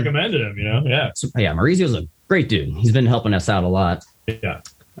 Sebastian recommended him, Yeah. Maurizio's a great dude. He's been helping us out a lot. Yeah.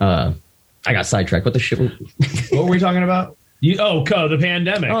 I got sidetracked. What the shit? What were we talking about? The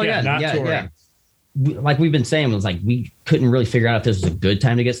pandemic. Oh, not touring. Like we've been saying, it was like we couldn't really figure out if this was a good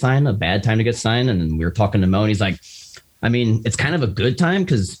time to get signed, a bad time to get signed. And we were talking to Mo, and he's like, I mean, it's kind of a good time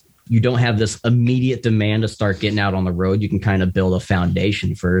because you don't have this immediate demand to start getting out on the road. You can kind of build a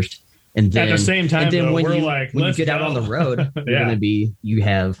foundation first. And then at the same time, when you get out on the road, you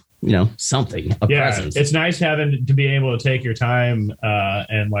have something, a presence. It's nice having to be able to take your time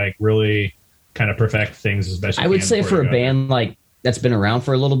and like really kind of perfect things as best you can. I would say for a band like that's been around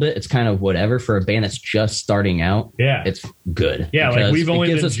for a little bit, it's kind of whatever. For a band that's just starting out, it's good. Yeah, like we've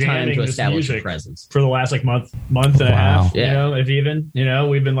only been jamming to establish a presence for the last like month and a half. If even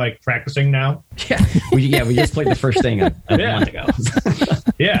we've been like practicing now. We just played the first thing a month ago.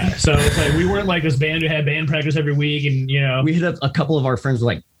 So it's like we weren't like this band who had band practice every week, and we hit up a couple of our friends were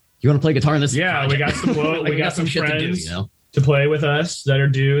like, "You want to play guitar in this?" Yeah, project? we got some friends to play with us that are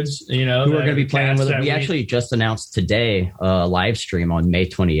dudes, who are going to be playing with it. We actually just announced today a live stream on May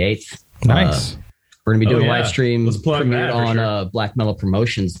 28th. Nice. We're going to be doing a live stream premiered on Black Metal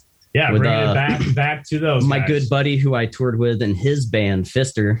Promotions. Yeah, bring it back to those. My guys. good buddy who I toured with and his band,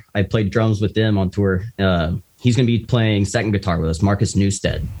 Fister, I played drums with them on tour. He's going to be playing second guitar with us, Marcus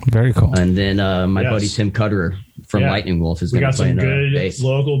Newstead. Very cool. And then my buddy Tim Cutterer from Lightning Wolf is going to play some good bass.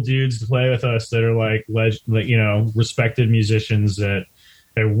 Local dudes to play with us that are like respected musicians that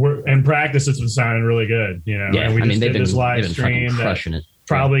work and practice. It's been sounding really good, Yeah, and we just did this live stream crushing it.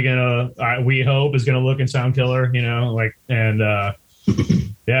 Probably we hope is gonna look and sound killer,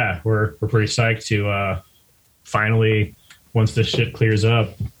 yeah, we're pretty psyched to finally, once this shit clears up,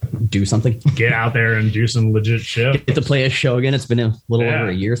 do something, get out there and do some legit shit. Get to play a show again. It's been a little over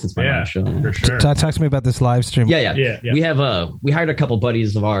a year since my last show. For sure. Talk to me about this live stream. Yeah. We have we hired a couple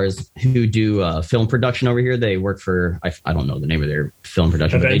buddies of ours who do film production over here. They work for I don't know the name of their film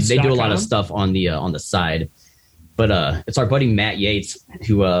production, but they do a lot of stuff on the side. But it's our buddy Matt Yates,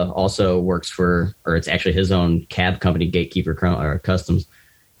 who also works for, or it's actually his own cab company, Gatekeeper Customs,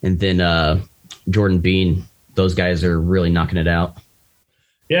 and then Jordan Bean. Those guys are really knocking it out.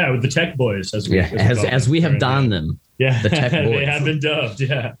 Yeah, with the Tech Boys, as we have donned them. Yeah, the Tech Boys. They have been dubbed.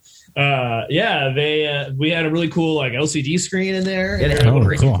 Yeah, we had a really cool like LCD screen in there.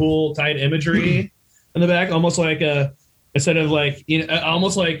 Yeah, cool tight imagery in the back, almost like instead of like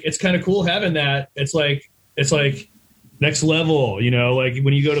almost like it's kind of cool having that. It's like next level, like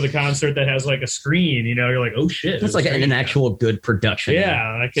when you go to the concert that has like a screen, you're like, oh shit. It's like an actual good production.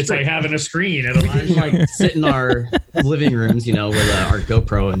 Yeah. Like it's like having a screen at a live like sit in our living rooms, with our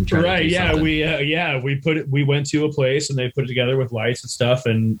GoPro and try to do something. We went to a place and they put it together with lights and stuff.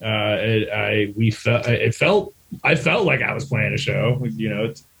 And I felt like I was playing a show,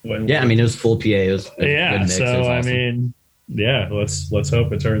 it was full PA. It was a good mix. So awesome. Let's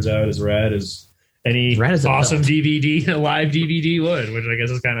hope it turns out as rad as any awesome DVD, live DVD would, which I guess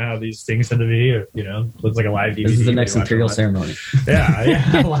is kind of how these things tend to be. Looks like a live DVD. This is the next Imperial ceremony.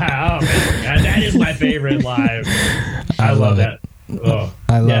 Yeah. Wow, man. That is my favorite live. I love that. Oh,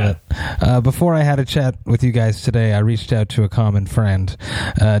 I love it. Before I had a chat with you guys today, I reached out to a common friend,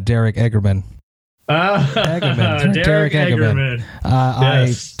 Derek Eggerman. Derek Eggerman.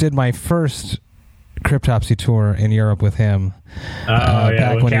 Yes. I did my first Cryptopsy tour in Europe with him.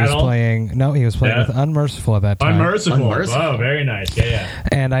 Back when he was playing. No, he was playing with Unmerciful at that time. Unmerciful. Oh, very nice. Yeah.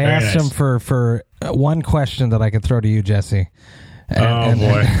 And I asked him for one question that I could throw to you, Jesse.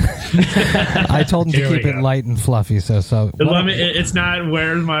 Boy. I told him to keep it light and fluffy. So it's not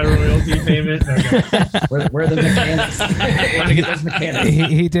where's my royalty payment. Okay. Where are the mechanics? Want to get those mechanics?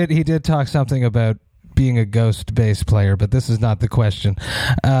 He did talk something about being a ghost bass player, but this is not the question.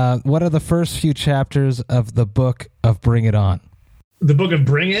 What are the first few chapters of the book of Bring It On? The book of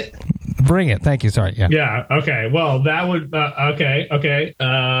Bring It? Bring It. Thank you. Sorry. Yeah. Yeah. Okay. Well, that would. Okay.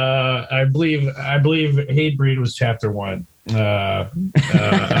 I believe Hatebreed was chapter 1. I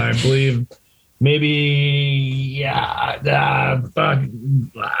believe maybe Lamb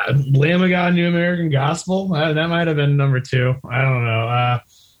of God, New American Gospel. That might have been number 2. I don't know.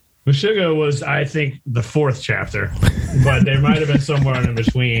 Meshuggah was, I think, the 4th chapter, but there might have been somewhere in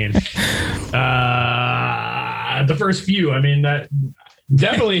between. The first few, that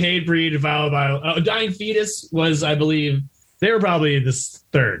definitely Hatebreed, followed by Dying Fetus was, I believe, they were probably the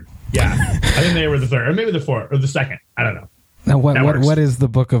 3rd. Yeah, I think they were the 3rd, or maybe the 4th, or the 2nd. I don't know. Now, what is the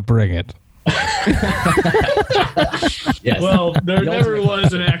book of Bring It? Yes. Well, there never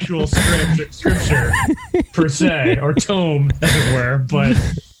was an actual scripture per se, or tome, as it were, but.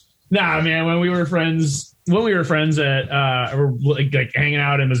 Nah, man. When we were friends at like hanging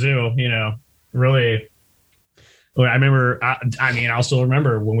out in Mizzou, really. I remember. I still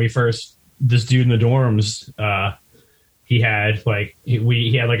remember when we first. This dude in the dorms. He had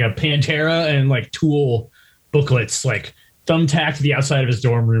he had like a Pantera and like Tool booklets like thumbtacked to the outside of his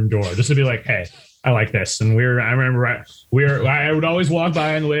dorm room door just to be like, hey, I like this. And I would always walk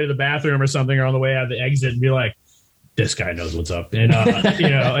by on the way to the bathroom or something, or on the way out of the exit, and be like, this guy knows what's up. And,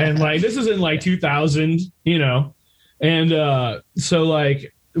 and like, this is in like 2000, and so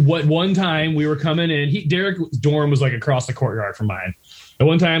like one time we were coming in, Derek's dorm was like across the courtyard from mine. At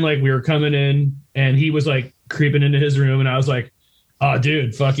one time, like we were coming in and he was like creeping into his room and I was like, oh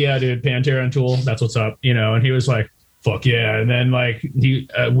dude, fuck yeah, dude. Pantera and Tool. That's what's up. And he was like, fuck yeah. And then like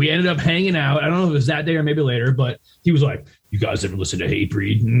we ended up hanging out. I don't know if it was that day or maybe later, but he was like, you guys ever listen to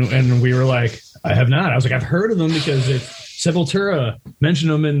Hatebreed? And we were like, I have not. I was like, I've heard of them because Sepultura mentioned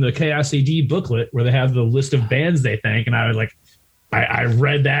them in the Chaos AD booklet where they have the list of bands they thank. And I was like, I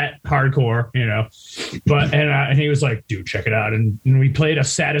read that hardcore, but, and he was like, dude, check it out. And we played a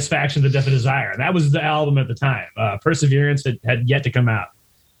Satisfaction, The Death of Desire. That was the album at the time. Perseverance had yet to come out.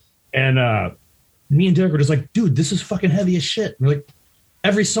 And me and Derek were just like, dude, this is fucking heavy as shit. We're like,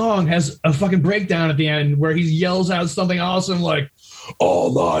 every song has a fucking breakdown at the end where he yells out something awesome like,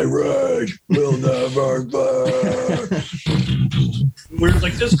 all my rage will never burn. We're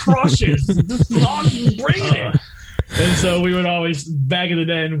like, this crushes. This song, bring it. And so we would always, back at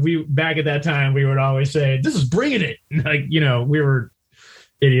that time, we would always say, "This is bringing it." Like, you know, we were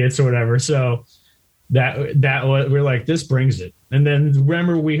idiots or whatever. So that was, we're like, this brings it. And then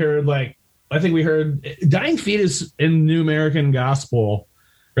remember, we heard I think we heard Dying Fetus in New American Gospel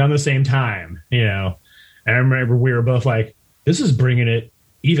around the same time, you know. And I remember we were both like, this is bringing it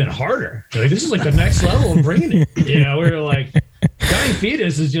even harder. Like, this is like the next level of bringing it. You know, we were like, Dying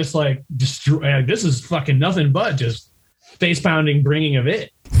Fetus is just like, this is fucking nothing but just face pounding bringing of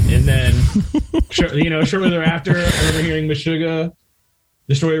it. And then, you know, shortly thereafter, I remember hearing Meshuggah,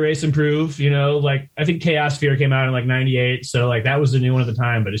 Destroy, Erase, Improve. You know, like, I think Chaos Fear came out in like 98. So like that was the new one at the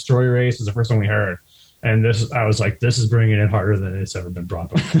time, but Destroy, Erase was the first one we heard. And I was like, this is bringing it harder than it's ever been brought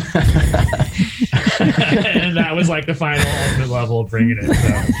before. And that was like the final ultimate level of bringing it.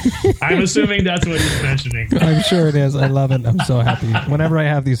 So I'm assuming that's what he's mentioning. I'm sure it is. I love it. I'm so happy. Whenever I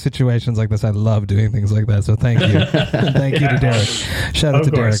have these situations like this, I love doing things like that. So thank you. Thank you to Derek. Shout out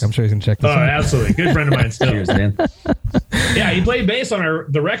to Derek. I'm sure he's going to check this out. Oh, absolutely. Good friend of mine still. Cheers, man. Yeah, he played bass on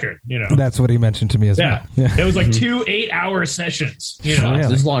the record, you know. That's what he mentioned to me as well. Yeah. It was like 2 8-hour sessions, you know. It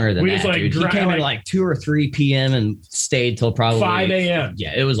was longer than that, like, dude. He came in like 2 or 3 p.m. and stayed till probably 5 a.m.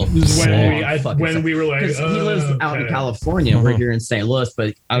 Yeah, it was when we were like, he lives out in California. We're here in St. Louis,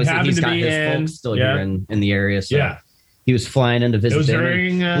 but obviously he's got his folks still here in the area. So he was flying in to visit them.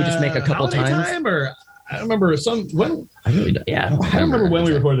 During, we just make a couple times. Time, or I don't remember I don't remember when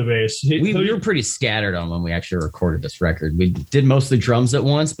we recorded the bass. We were pretty scattered on when we actually recorded this record. We did most of the drums at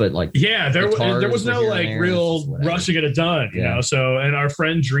once, but like there was no like real rush to get it done, you know. So, and our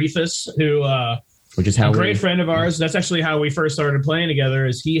friend Dreyfus, who which is how a great friend of ours. That's actually how we first started playing together.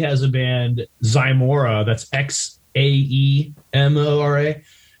 Is he has a band Xaemora, that's Xaemora,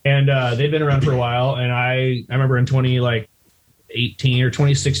 and they've been around for a while. And I remember in 2018 or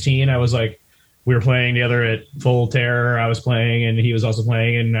 2016, I was like, we were playing together at Full Terror. I was playing, and he was also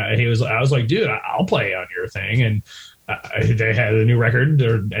playing, and I was like, dude, I'll play on your thing. And they had a new record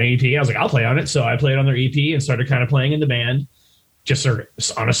or an EP. I was like, I'll play on it. So I played on their EP and started kind of playing in the band, just sort of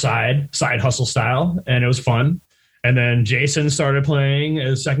on a side hustle style, and it was fun. And then Jason started playing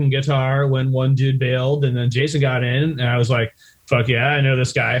as second guitar when one dude bailed, and then Jason got in, and I was like, fuck yeah, I know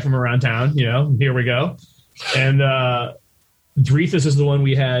this guy from around town, you know, here we go. And Dreyfus is the one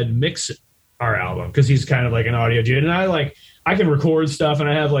we had mix our album, because he's kind of like an audio dude, and I can record stuff, and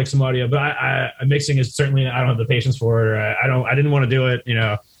I have like some audio, but I mixing is certainly, I don't have the patience for it. I didn't want to do it, you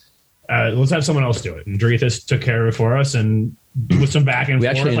know. Let's have someone else do it. And Dreyfus took care of it for us, and with some back and forth,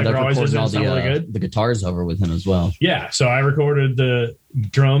 actually like ended up recording all really good. The guitars over with him as well. Yeah, so I recorded the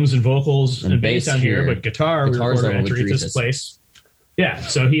drums and vocals and bass down here, but guitars we recorded at Dreyfus' place. Yeah,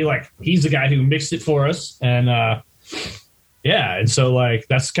 so he's the guy who mixed it for us, and and so like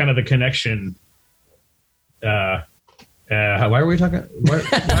that's kind of the connection. Why are we talking? Why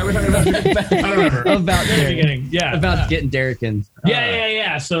are we talking about? I don't remember. About the beginning. Yeah, about getting Derek in.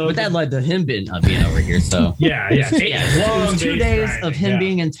 Yeah. So, but that led to him being over here. So it was 2 days of him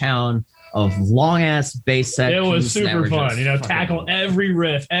being in town, of long ass bass sections. It was super fun. You know, tackle every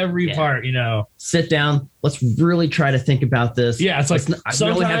riff, every part. You know, sit down. Let's really try to think about this. Yeah, it's like I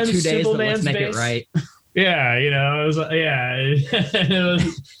only have 2 days, but let's make it right. Yeah, you know, it was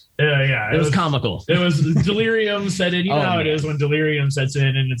it was comical. It was Delirium set in. You know how it is when Delirium sets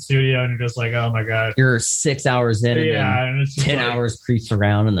in the studio, and you're just like, oh my god, you're 6 hours in, and it's 10 hours creeps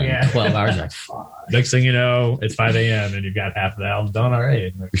around, and then 12 hours. Like, fuck. Next thing you know, it's 5 a.m. and you've got half of the album done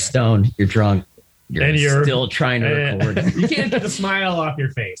already. You're stoned. You're drunk. You're still trying to record. You can't get the smile off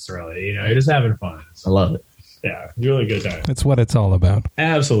your face, really. You know, you're just having fun. I love it. Yeah, really good time. That's what it's all about.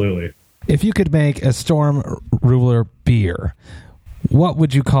 Absolutely. If you could make a Storm Ruler beer, what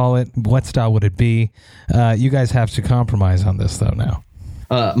would you call it? What style would it be? You guys have to compromise on this, though, now.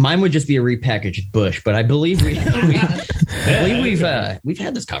 Mine would just be a repackaged Bush, but I believe we've had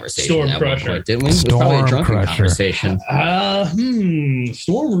this conversation. Storm Crusher, point, didn't we? It was probably a drunken conversation.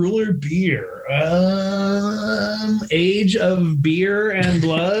 Storm Ruler beer. Age of Beer and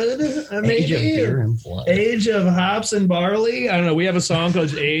Blood. Maybe? Age of Beer and Blood. Age of Hops and Barley. I don't know. We have a song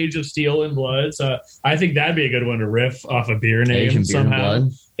called Age of Steel and Blood, so I think that'd be a good one to riff off a beer name Age of somehow. Beer and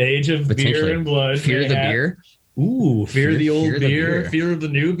Blood. Age of Beer and Blood. Fear the beer. Ooh, fear the old beer. Fear of the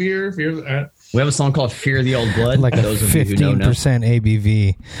new beer. We have a song called Fear the Old Blood. Like those a 15%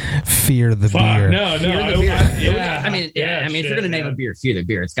 ABV. Fear the beer. No. I mean, if you're going to name a beer, Fear the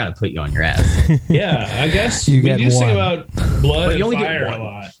beer, it's got to put you on your ass. Yeah, I guess you get one. Sing about blood and fire a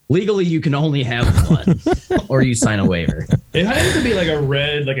lot. Legally, you can only have one, or you sign a waiver. It has to be like a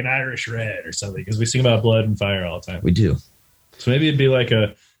red, like an Irish red or something, because we sing about blood and fire all the time. We do. So maybe it'd be like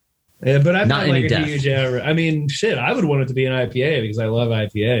a Yeah, but I'm not like a depth. huge. I mean, shit. I would want it to be an IPA because I love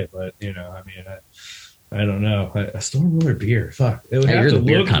IPA. But I don't know. A Storm Roller beer. Fuck. It would have to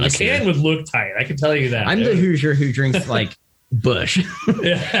look. The can would look tight. I can tell you that. I'm the Hoosier who drinks like Bush.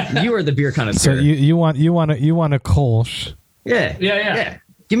 You are the beer connoisseur. So you want a Kolsch. Yeah.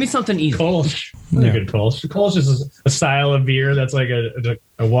 Give me something easy. Kolsch. A good Kolsch. Kolsch is a style of beer that's like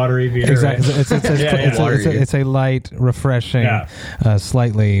a watery beer. Exactly. Right? It's a light, refreshing,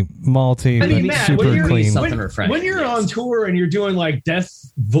 slightly malty, but Matt, super clean. When you're on tour and you're doing like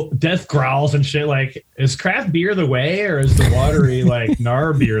death growls and shit, like is craft beer the way, or is the watery like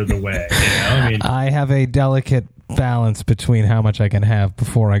Nar beer the way? I have a delicate balance between how much I can have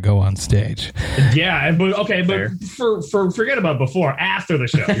before I go on stage. Yeah, but for forget about before. After the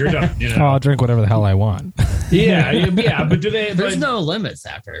show, you're done. I'll drink whatever the hell I want. Yeah. But do they? There's no limits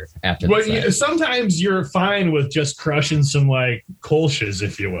after. Sometimes you're fine with just crushing some like Kolsch's,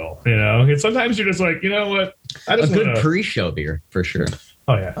 if you will. And sometimes you're just like, you know what? A good pre-show beer for sure.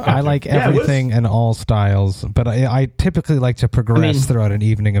 Oh yeah, I like everything and all styles, but I typically like to progress throughout an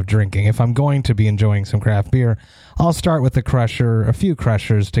evening of drinking. If I'm going to be enjoying some craft beer, I'll start with a few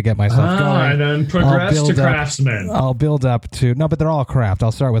crushers to get myself going, and then progress to Craftsman. I'll build up to but they're all craft.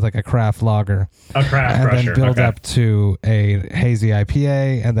 I'll start with like a craft lager, and then build up to a hazy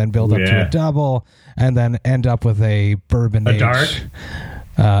IPA, and then build up to a double, and then end up with a bourbon dark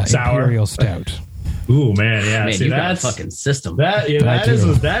imperial stout. Ooh, man, yeah. Man, that's a fucking system. That is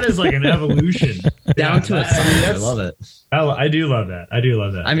like an evolution. Down to a science. I love it. I do love that.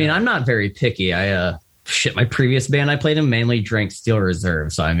 I mean, I'm not very picky. My previous band I played in mainly drank Steel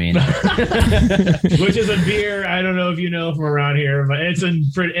Reserve. So, which is a beer, I don't know if you know from around here, but it's a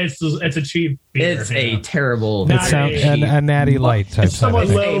cheap beer. It's a terrible... It's a Natty Light type. It's somewhat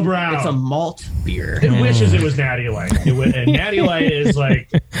lowbrow. It's a malt beer. It wishes it was Natty Light. And Natty Light is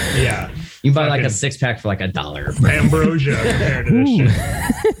like, yeah. You can buy like a 6-pack for like $1. Ambrosia compared to this shit.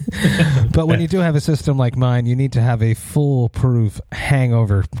 But when you do have a system like mine, you need to have a foolproof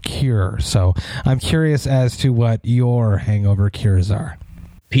hangover cure. So I'm curious as to what your hangover cures are.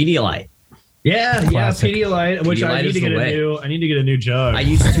 Pedialyte. Yeah, Pedialyte, which I need to get a new jug. I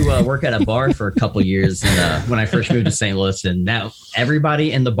used to work at a bar for a couple years when I first moved to St. Louis, and now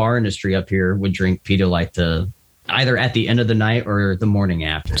everybody in the bar industry up here would drink Pedialyte to either at the end of the night or the morning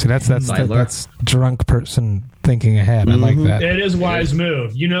after. So that's drunk person thinking ahead. I like that. It is wise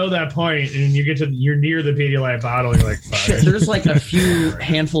move. You know that point, and you're near the Pedialyte bottle. You're like, fuck. Shit, there's like I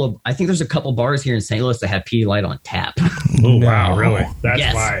think there's a couple bars here in St. Louis that have Pedialyte on tap. Oh wow, really?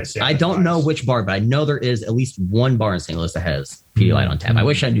 That's wise. Yeah, I don't know which bar, but I know there is at least one bar in St. Louis that has Pedialyte on tap. I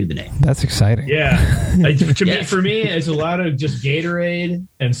wish I knew the name. That's exciting. Yeah. For me, it's a lot of just Gatorade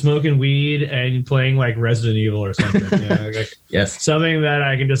and smoking weed and playing like Resident Evil or something. Yes. Something that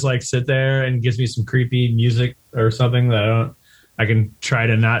I can just like sit there and gives me some creepy music or something that I can try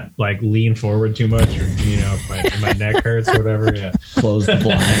to not like lean forward too much, or if my neck hurts or whatever. Yeah. Close the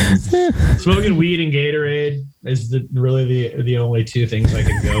blinds. Smoking weed and Gatorade is really the only two things I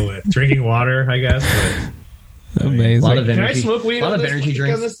can go with. Drinking water, I guess. But, amazing. A lot of energy. Can I smoke weed? A lot of energy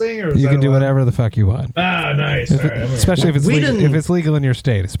drinks on this thing, or you can do whatever the fuck you want. Ah, nice. Especially if it's legal in your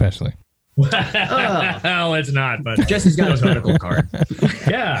state, especially. Well, it's not, but Jesse's got his medical card.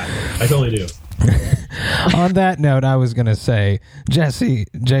 Yeah, I totally do. On that note, I was going to say, Jason,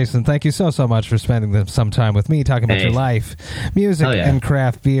 thank you so much for spending some time with me talking about your life, music, and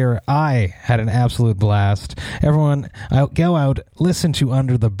craft beer. I had an absolute blast. Everyone, go out, listen to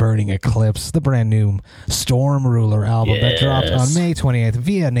Under the Burning Eclipse, the brand new Storm Ruler album that dropped on May 28th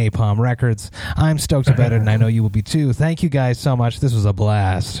via Napalm Records. I'm stoked about it, and I know you will be too. Thank you guys so much. This was a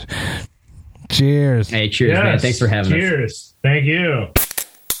blast. Cheers. Hey, cheers, man. Thanks for having us. Cheers. Thank you.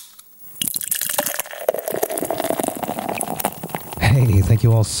 Hey, thank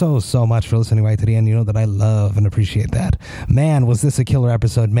you all so much for listening right to the end. You know that I love and appreciate that. Man, was this a killer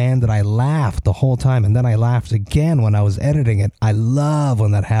episode. Man, did I laugh the whole time, and then I laughed again when I was editing it. I love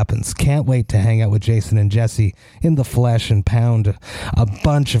when that happens. Can't wait to hang out with Jason and Jesse in the flesh and pound a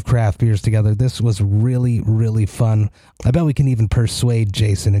bunch of craft beers together. This was really, really fun. I bet we can even persuade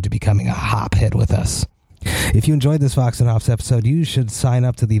Jason into becoming a hophead with us. If you enjoyed this Vox and Hops episode, you should sign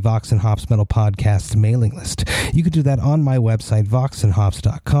up to the Vox and Hops Metal Podcast mailing list. You can do that on my website,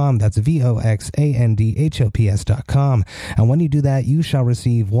 voxandhops.com. That's VOXANDHOPS.com. And when you do that, you shall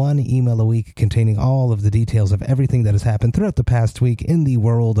receive one email a week containing all of the details of everything that has happened throughout the past week in the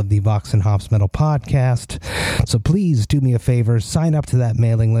world of the Vox and Hops Metal Podcast. So please do me a favor, sign up to that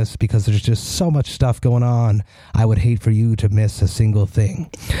mailing list, because there's just so much stuff going on. I would hate for you to miss a single thing.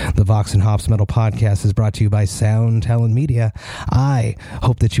 The Vox and Hops Metal Podcast is brought brought to you by Sound Talent Media. I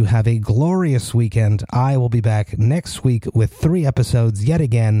hope that you have a glorious weekend. I will be back next week with 3 episodes yet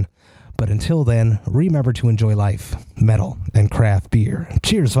again. But until then, remember to enjoy life, metal, and craft beer.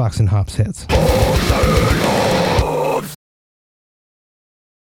 Cheers, Vox and Hops heads.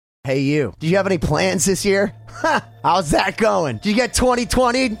 Hey, you. Do you have any plans this year? How's that going? Did you get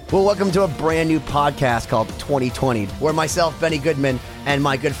 2020'd? Well, welcome to a brand new podcast called 2020'd, where myself, Benny Goodman, and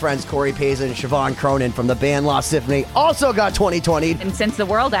my good friends Corey Paisley and Siobhan Cronin from the band Lost Symphony also got 2020'd. And since the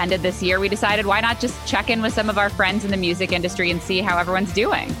world ended this year, we decided why not just check in with some of our friends in the music industry and see how everyone's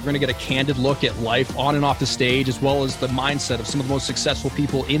doing. We're going to get a candid look at life on and off the stage, as well as the mindset of some of the most successful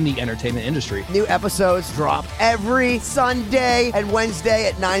people in the entertainment industry. New episodes drop every Sunday and Wednesday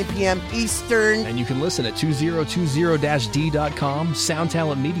at 9 p.m. Eastern. And you can listen at 2020-d.com,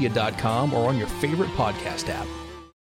 soundtalentmedia.com, or on your favorite podcast app.